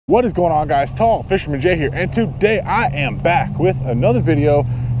What is going on, guys? TallFishermanJ here, and today I am back with another video.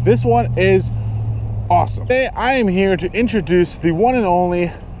 This one is awesome. Today I am here to introduce the one and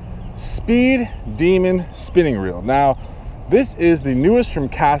only Speed Demon spinning reel. Now, this is the newest from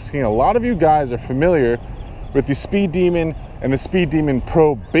KastKing. A lot of you guys are familiar with the Speed Demon and the Speed Demon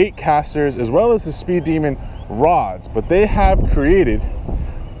Pro bait casters, as well as the Speed Demon rods, but they have created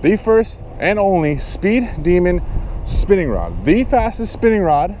the first and only Speed Demon spinning rod. The fastest spinning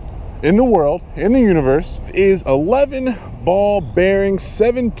rod in the world, in the universe, is 11 ball bearing,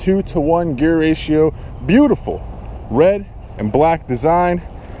 7:2-to-1 gear ratio. Beautiful red and black design.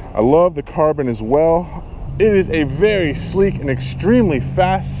 I love the carbon as well. It is a very sleek and extremely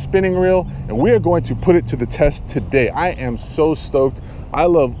fast spinning reel, and we are going to put it to the test today. I am so stoked. I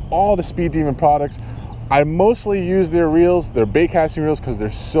love all the Speed Demon products. I mostly use their reels, their bait casting reels, because they're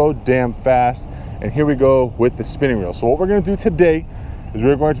so damn fast. And here we go with the spinning reel. So what we're going to do today is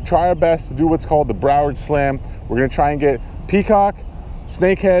we're going to try our best to do what's called the Broward Slam. We're going to try and get peacock,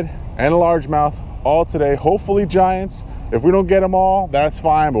 snakehead, and largemouth all today, hopefully giants. If we don't get them all, that's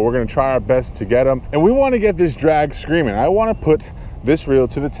fine, but we're going to try our best to get them. And we want to get this drag screaming. I want to put this reel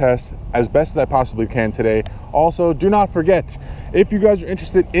to the test as best as I possibly can today. Also, do not forget, if you guys are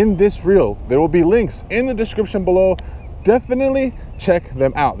interested in this reel, there will be links in the description below. Definitely check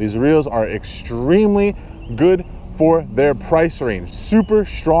them out. These reels are extremely good for their price range. Super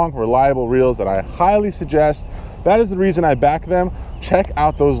strong, reliable reels that I highly suggest. That is the reason I back them. Check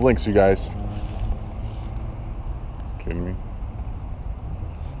out those links, you guys. Kidding me?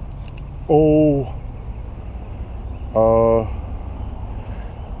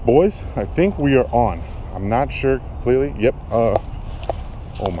 Boys, I think we are on. I'm not sure completely. Yep. Oh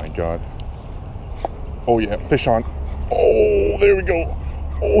my God. Oh yeah, fish on. Oh, there we go.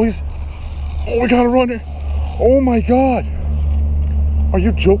 Oh, we got a runner. Oh my God. Are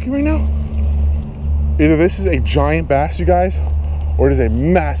you joking right now? Either this is a giant bass, you guys, or it is a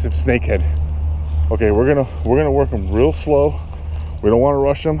massive snakehead. Okay, we're gonna work them real slow. We don't want to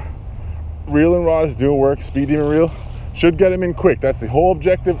rush them. Reel and rod is doing work. Speed Demon reel should get him in quick. That's the whole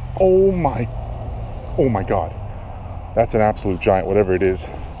objective. Oh my God. That's an absolute giant, whatever it is.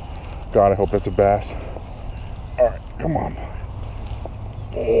 God, I hope that's a bass. All right, come on.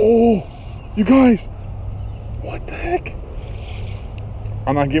 Oh, you guys, what the heck?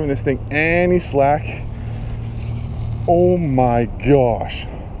 I'm not giving this thing any slack. Oh my gosh.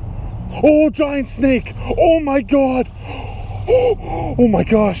 Oh, giant snake. Oh my God. Oh my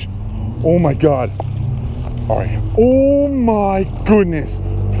gosh. Oh my God. All right. Oh my goodness.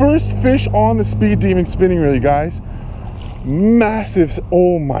 First fish on the Speed Demon spinning reel, you guys. Massive.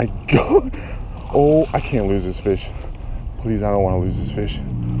 Oh my God. Oh, I can't lose this fish. Please, I don't want to lose this fish.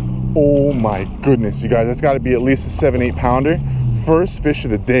 Oh my goodness, you guys. That's got to be at least a 7-8 pounder. First fish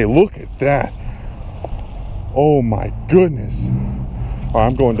of the day. Look at that. Oh my goodness. All right,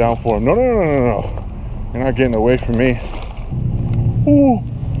 I'm going down for him. No. You're not getting away from me. Oh,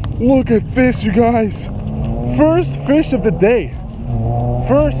 look at this, you guys. First fish of the day.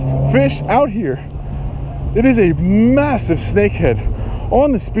 First fish out here. It is a massive snakehead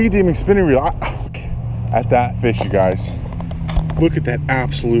on the Speed Demon spinning reel. At that fish, you guys. Look at that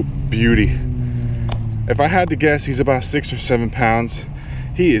absolute beauty. If I had to guess, he's about 6 or 7 pounds.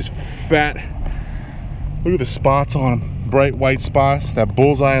 He is fat. Look at the spots on him. Bright white spots, that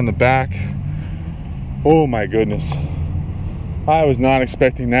bullseye on the back. Oh my goodness. I was not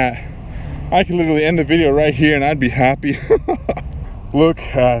expecting that. I could literally end the video right here and I'd be happy. Look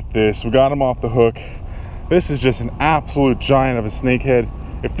at this. We got him off the hook. This is just an absolute giant of a snakehead.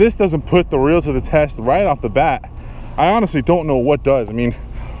 If this doesn't put the reel to the test right off the bat, I honestly don't know what does. I mean,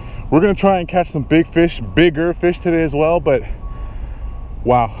 we're gonna try and catch some big fish, bigger fish today as well, but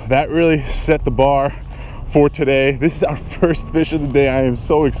wow, that really set the bar for today. This is our first fish of the day. I am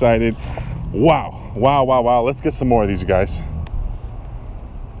so excited. Wow. Let's get some more of these, you guys.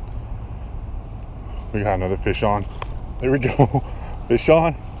 We got another fish on. There we go. Fish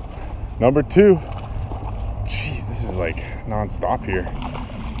on. Number 2. Jeez, this is like non-stop here.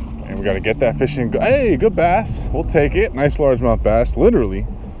 And we got to get that fish in. Hey, good bass. We'll take it. Nice largemouth bass. Literally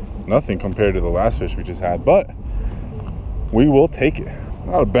nothing compared to the last fish we just had, but we will take it.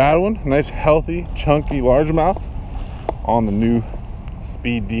 Not a bad one. Nice, healthy, chunky largemouth on the new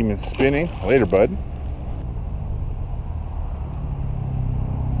Speed Demon spinning. Later, bud.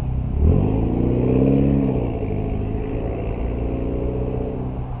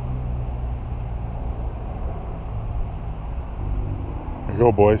 There you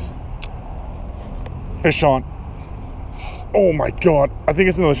go, boys. Fish on. Oh my God. I think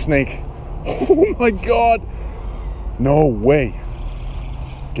it's another snake. Oh my God. No way.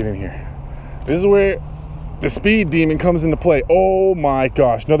 Get in here. This is where the speed demon comes into play. Oh my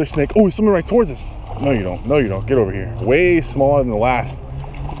gosh, another snake. Oh, he's swimming right towards us. No, you don't. No, you don't. Get over here. Way smaller than the last.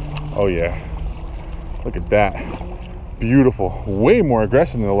 Oh yeah. Look at that. Beautiful. Way more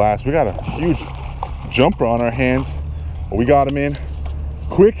aggressive than the last. We got a huge jumper on our hands. But we got him in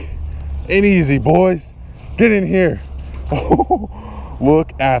quick and easy, boys. Get in here. Oh,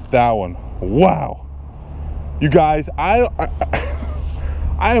 look at that one. Wow. You guys, I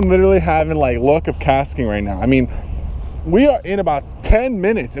am literally having like luck of KastKing right now. I mean, we are in about 10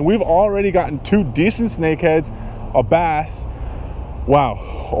 minutes and we've already gotten 2 decent snakeheads, a bass.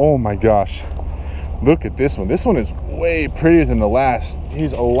 Wow. Oh my gosh. Look at this one. This one is way prettier than the last.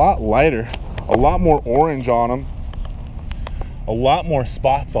 He's a lot lighter, a lot more orange on him, a lot more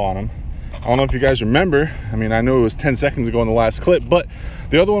spots on him. I don't know if you guys remember. I mean, I know it was 10 seconds ago in the last clip, but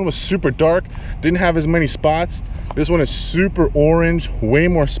the other one was super dark, didn't have as many spots. This one is super orange, way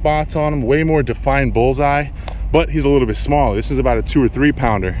more spots on him, way more defined bullseye, but he's a little bit smaller. This is about a 2 or 3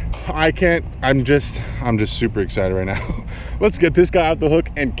 pounder. I'm just super excited right now. Let's get this guy out the hook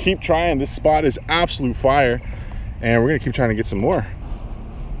and keep trying. This spot is absolute fire, and we're gonna keep trying to get some more.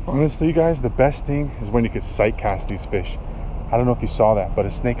 Honestly, you guys, the best thing is when you can sight cast these fish. I don't know if you saw that, but a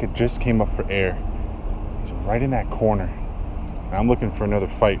snakehead just came up for air. He's right in that corner. And I'm looking for another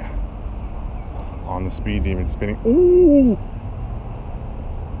fight on the speed demon spinning. Ooh!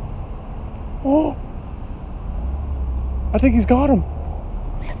 Oh! I think he's got him.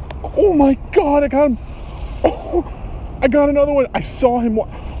 Oh my God, I got him. Oh, I got another one. I saw him.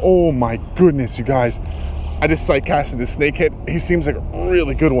 Oh my goodness, you guys. I just sight casted this snakehead. He seems like a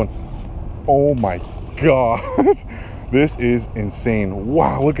really good one. Oh my God. This is insane.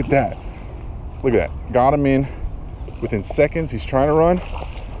 Wow, look at that. Look at that. Got him in within seconds. He's trying to run,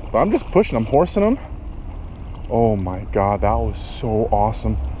 but I'm just pushing. I'm horsing him. Oh my God, that was so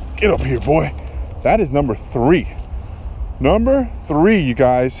awesome. Get up here, boy. That is number 3. Number 3, you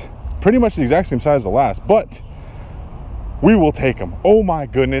guys. Pretty much the exact same size as the last, but we will take him. Oh my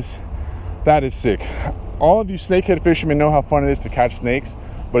goodness. That is sick. All of you snakehead fishermen know how fun it is to catch snakes,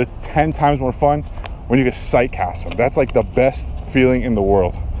 but it's 10 times more fun when you can sight cast them. That's like the best feeling in the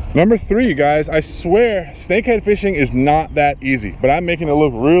world. Number 3, you guys, I swear snakehead fishing is not that easy, but I'm making it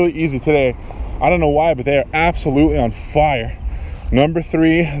look really easy today. I don't know why, but they are absolutely on fire. Number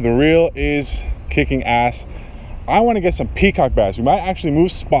 3, the reel is kicking ass. I want to get some peacock bass. We might actually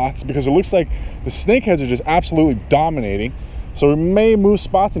move spots because it looks like the snakeheads are just absolutely dominating. So we may move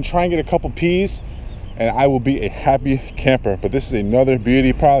spots and try and get a couple peas, and I will be a happy camper. But this is another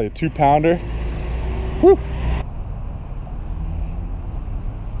beauty, probably a 2 pounder. Woo.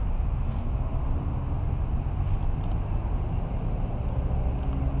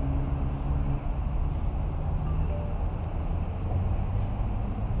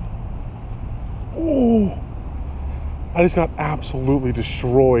 Oh, I just got absolutely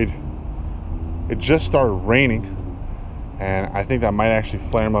destroyed. It just started raining, and I think that might actually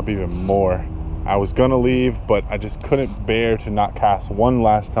flare him up even more. I was gonna leave, but I just couldn't bear to not cast one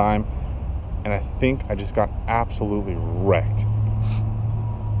last time, and I think I just got absolutely wrecked.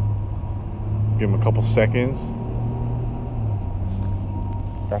 Give him a couple seconds.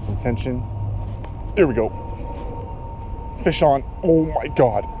 Got some tension. There we go. Fish on. Oh my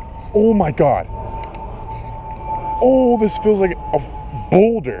God. Oh my God. Oh, this feels like a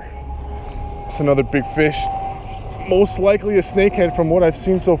boulder. It's another big fish. Most likely a snakehead from what I've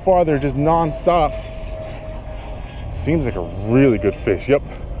seen so far. They're just non-stop. Seems like a really good fish. Yep.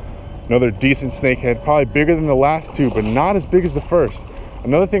 Another decent snakehead. Probably bigger than the last 2, but not as big as the first.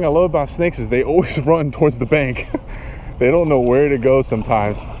 Another thing I love about snakes is they always run towards the bank. They don't know where to go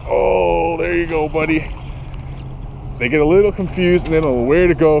sometimes. Oh, there you go, buddy. They get a little confused and they don't know where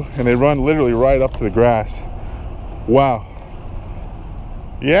to go, and they run literally right up to the grass. Wow.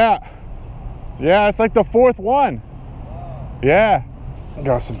 Yeah, it's like the 4th one. Yeah,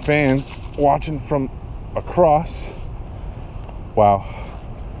 got some fans watching from across. Wow.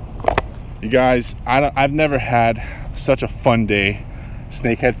 You guys, I've never had such a fun day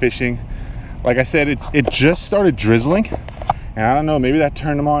snakehead fishing. Like I said, it just started drizzling, and I don't know, maybe that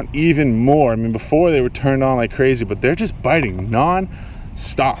turned them on even more. I mean, before they were turned on like crazy, but they're just biting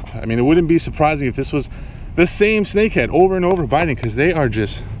non-stop. I mean, it wouldn't be surprising if this was the same snakehead over and over biting, because they are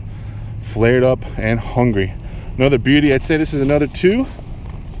just flared up and hungry. Another beauty. I'd say this is another 2,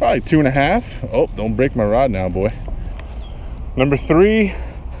 probably 2.5. Oh, don't break my rod now, boy. Number 3,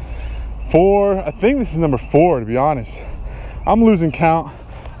 4. I think this is number 4, to be honest. I'm losing count.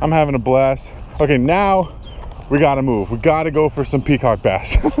 I'm having a blast. Okay, now we gotta move. We gotta go for some peacock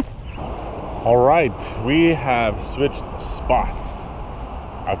bass. All right, we have switched spots.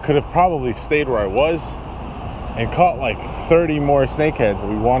 I could have probably stayed where I was and caught like 30 more snakeheads, but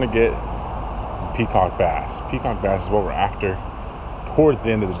we want to get some peacock bass. Peacock bass is what we're after towards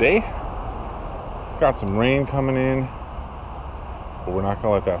the end of the day. Got some rain coming in, but we're not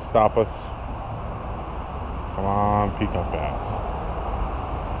gonna let that stop us. Come on, peacock bass.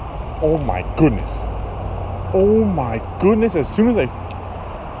 Oh my goodness. Oh my goodness, as soon as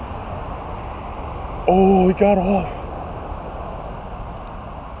oh, he got off.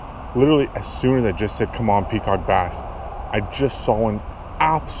 Literally, as soon as I just said, come on, peacock bass, I just saw one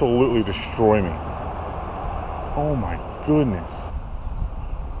absolutely destroy me. Oh my goodness.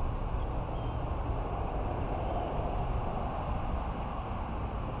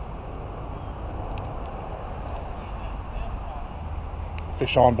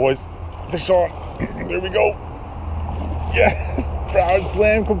 Fish on, boys. Fish on. There we go. Yes, proud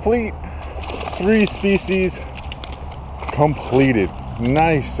slam complete. 3 species completed.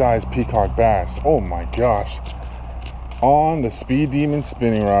 Nice size peacock bass. Oh my gosh. On the Speed Demon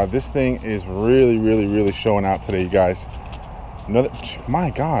spinning rod. This thing is really showing out today, you guys. Another, my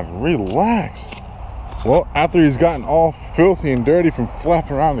God, relax. Well, after he's gotten all filthy and dirty from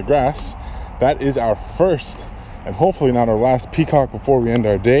flapping around the grass, that is our first and hopefully not our last peacock before we end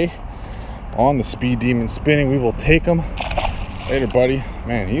our day on the Speed Demon spinning. We will take him. Later, buddy.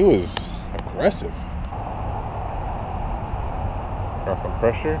 Man, he was aggressive. Got some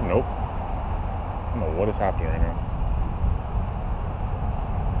pressure? Nope. I don't know what is happening right now.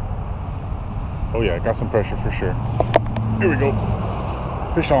 Oh yeah, got some pressure for sure. Here we go.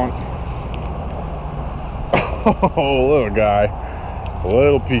 Fish on. Oh, little guy.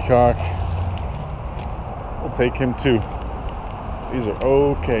 Little peacock. We'll take him too. These are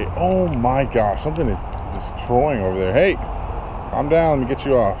okay. Oh my gosh, something is destroying over there. Hey, calm down, let me get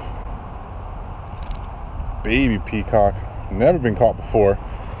you off. Baby peacock. Never been caught before.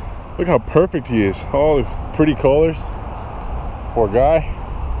 Look how perfect he is. All these pretty colors. Poor guy.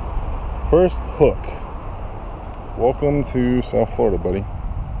 First hook. Welcome to South Florida, buddy.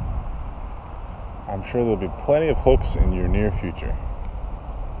 I'm sure there'll be plenty of hooks in your near future.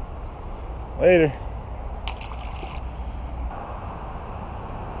 Later.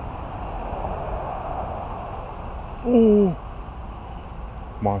 Ooh.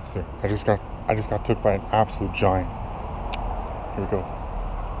 Monster. I just got took by an absolute giant. Here we go.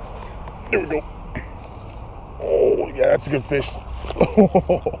 There we go. Oh, yeah, that's a good fish.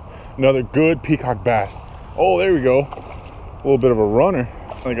 Another good peacock bass. Oh, there we go. A little bit of a runner.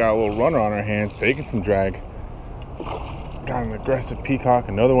 I got a little runner on our hands, taking some drag. Got an aggressive peacock,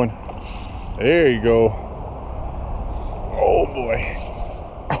 another one. There you go. Oh, boy.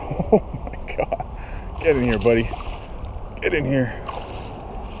 Oh, my God. Get in here, buddy. Get in here.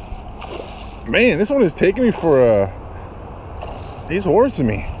 Man, this one is taking me for a... He's horsing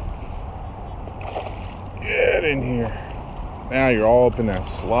me. Get in here. Now you're all up in that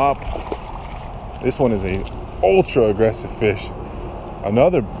slop. This one is a ultra aggressive fish.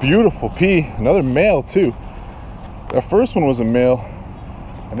 Another beautiful pea. Another male too. The first one was a male,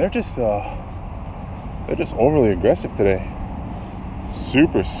 and they're just overly aggressive today.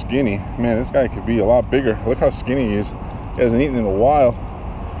 Super skinny. Man, this guy could be a lot bigger. Look how skinny he is. He hasn't eaten in a while.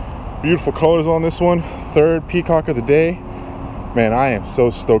 Beautiful colors on this one. Third peacock of the day. Man, I am so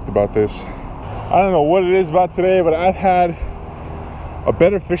stoked about this. I don't know what it is about today, but I've had a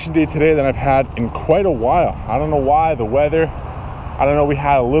better fishing day today than I've had in quite a while. I don't know why. The weather, I don't know, we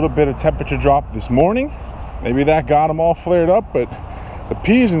had a little bit of temperature drop this morning. Maybe that got them all flared up, but the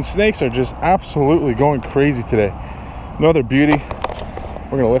peas and snakes are just absolutely going crazy today. Another beauty.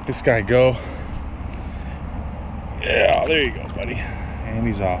 We're gonna let this guy go. Yeah, there you go, buddy. And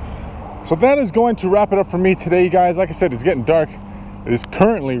he's off. So that is going to wrap it up for me today, you guys. Like I said, it's getting dark. It is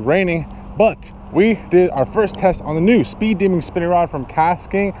currently raining, but we did our first test on the new Speed Demon spinning rod from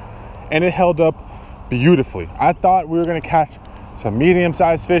KastKing, and it held up beautifully. I thought we were gonna catch some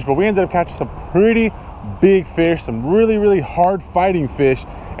medium-sized fish, but we ended up catching some pretty big fish, some really hard fighting fish,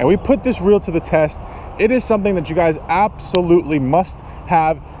 and we put this reel to the test. It is something that you guys absolutely must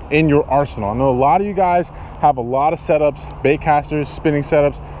have in your arsenal. I know a lot of you guys have a lot of setups, bait casters, spinning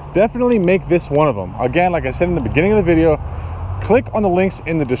setups. Definitely make this one of them. Again, like I said in the beginning of the video, click on the links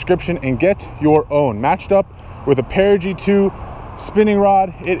in the description and get your own. Matched up with a Perigee 2 spinning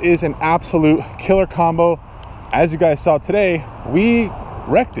rod, it is an absolute killer combo. As you guys saw today, we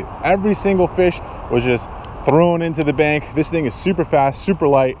wrecked it. Every single fish was just thrown into the bank. This thing is super fast, super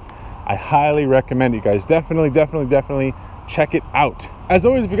light. I highly recommend it, you guys. Definitely check it out. As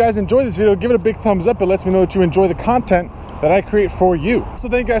always, if you guys enjoyed this video, give it a big thumbs up. It lets me know that you enjoy the content that I create for you. So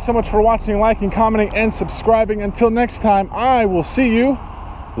thank you guys so much for watching, liking, commenting, and subscribing. Until next time, I will see you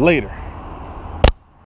Later.